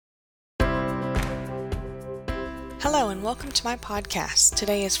Hello and welcome to my podcast.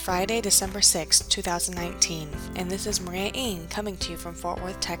 Today is Friday, December 6, 2019, and this is Maria Ng coming to you from Fort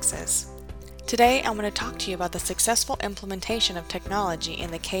Worth, Texas. Today I'm going to talk to you about the successful implementation of technology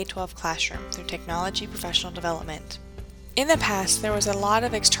in the K-12 classroom through technology professional development. In the past, there was a lot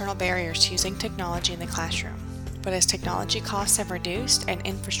of external barriers to using technology in the classroom. But as technology costs have reduced and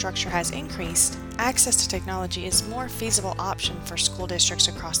infrastructure has increased, access to technology is a more feasible option for school districts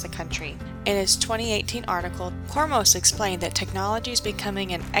across the country. In his 2018 article, Kormos explained that technology is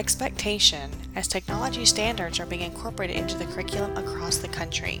becoming an expectation as technology standards are being incorporated into the curriculum across the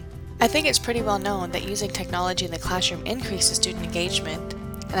country. I think it's pretty well known that using technology in the classroom increases student engagement,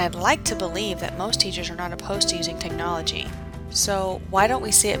 and I'd like to believe that most teachers are not opposed to using technology. So why don't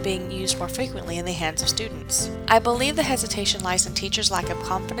we see it being used more frequently in the hands of students? I believe the hesitation lies in teachers' lack of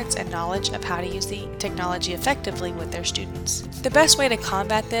confidence and knowledge of how to use the technology effectively with their students. The best way to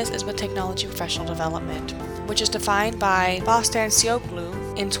combat this is with technology professional development, which is defined by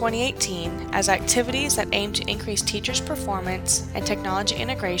Bostansioglu in 2018 as activities that aim to increase teachers' performance and technology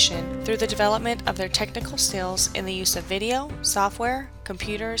integration through the development of their technical skills in the use of video, software,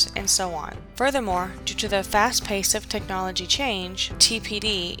 computers, and so on. Furthermore, due to the fast pace of technology change,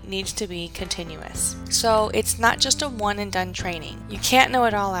 TPD needs to be continuous. So it's not just a one and done training. You can't know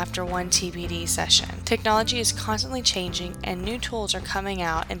it all after one TPD session. Technology is constantly changing and new tools are coming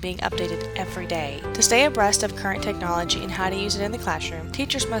out and being updated every day. To stay abreast of current technology and how to use it in the classroom,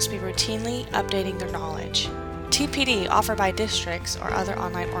 teachers must be routinely updating their knowledge. TPD offered by districts or other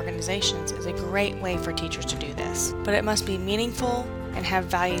online organizations is a great way for teachers to do this, but it must be meaningful and have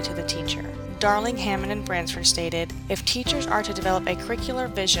value to the teacher. Darling, Hammond, and Bransford stated, if teachers are to develop a curricular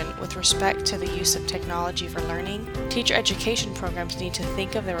vision with respect to the use of technology for learning, teacher education programs need to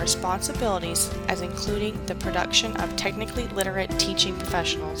think of their responsibilities as including the production of technically literate teaching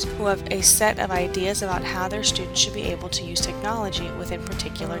professionals who have a set of ideas about how their students should be able to use technology within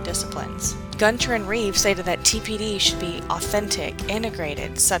particular disciplines. Gunter and Reeves stated that TPD should be authentic,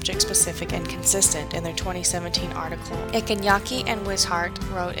 integrated, subject-specific, and consistent in their 2017 article. Ikenyaki and Wishart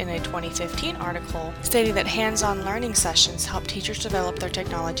wrote in a 2015 article stating that hands-on learning sessions help teachers develop their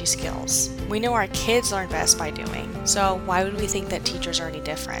technology skills. We know our kids learn best by doing, so why would we think that teachers are any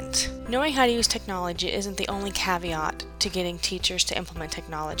different? Knowing how to use technology isn't the only caveat to getting teachers to implement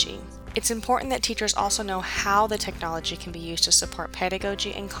technology. It's important that teachers also know how the technology can be used to support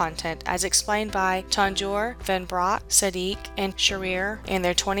pedagogy and content, as explained by Tanjur, Van Brock, Sadiq, and Sharir in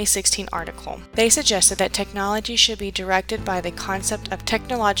their 2016 article. They suggested that technology should be directed by the concept of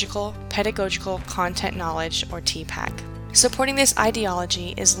technological pedagogical content knowledge, or TPAC. Supporting this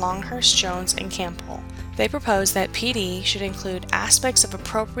ideology is Longhurst, Jones, and Campbell. They propose that PD should include aspects of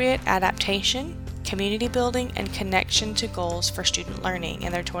appropriate adaptation, community building, and connection to goals for student learning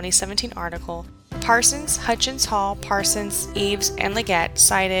in their 2017 article. Parsons, Hutchins Hall, Parsons, Eves, and Leggett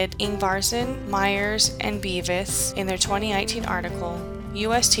cited Ingvarson, Myers, and Beavis in their 2019 article,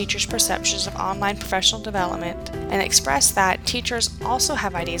 U.S. Teachers' Perceptions of Online Professional Development, and expressed that teachers also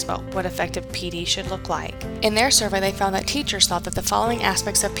have ideas about what effective PD should look like. In their survey, they found that teachers thought that the following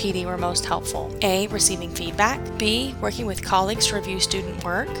aspects of PD were most helpful: A. Receiving feedback, B. Working with colleagues to review student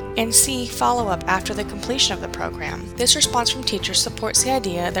work, and C. Follow-up after the completion of the program. This response from teachers supports the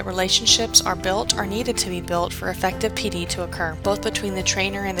idea that relationships are built or needed to be built for effective PD to occur, both between the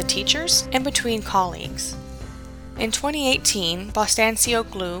trainer and the teachers, and between colleagues. In 2018,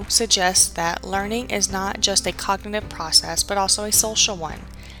 Bostansioglu suggests that learning is not just a cognitive process but also a social one,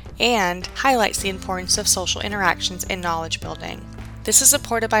 and highlights the importance of social interactions in knowledge building. This is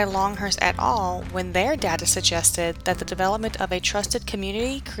supported by Longhurst et al. When their data suggested that the development of a trusted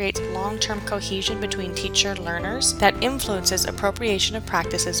community creates long-term cohesion between teacher-learners that influences appropriation of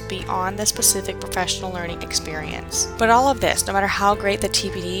practices beyond the specific professional learning experience. But all of this, no matter how great the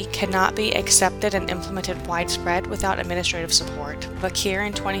TPD, cannot be accepted and implemented widespread without administrative support. Vakir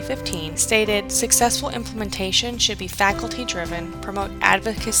in 2015 stated, successful implementation should be faculty-driven, promote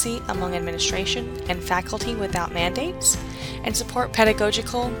advocacy among administration and faculty without mandates, and support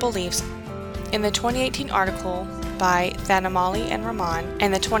pedagogical beliefs. In the 2018 article by Thanamali and Rahman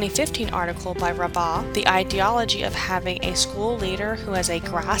and the 2015 article by Rabah, the ideology of having a school leader who has a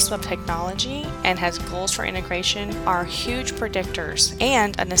grasp of technology and has goals for integration are huge predictors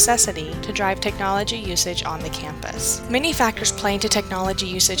and a necessity to drive technology usage on the campus. Many factors play into technology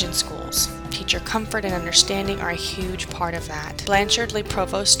usage in schools. Teacher comfort and understanding are a huge part of that. Blanchard, Lee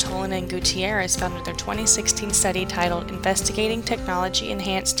Provost, Tolan, and Gutierrez founded their 2016 study titled Investigating Technology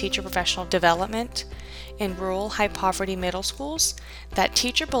Enhanced Teacher Professional Development in rural high-poverty middle schools, that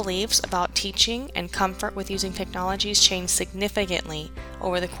teacher beliefs about teaching and comfort with using technologies changed significantly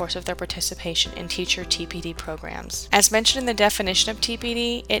over the course of their participation in teacher TPD programs. As mentioned in the definition of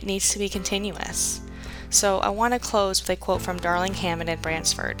TPD, it needs to be continuous. So I want to close with a quote from Darling Hammond at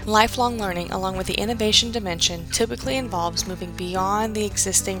Bransford. Lifelong learning, along with the innovation dimension, typically involves moving beyond the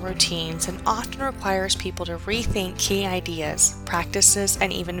existing routines and often requires people to rethink key ideas, practices,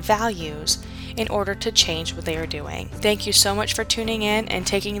 and even values in order to change what they are doing. Thank you so much for tuning in and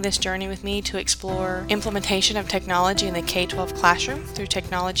taking this journey with me to explore implementation of technology in the K-12 classroom through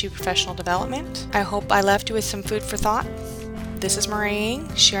technology professional development. I hope I left you with some food for thought. This is Marie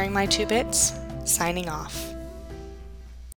Ng, sharing my 2 bits, signing off.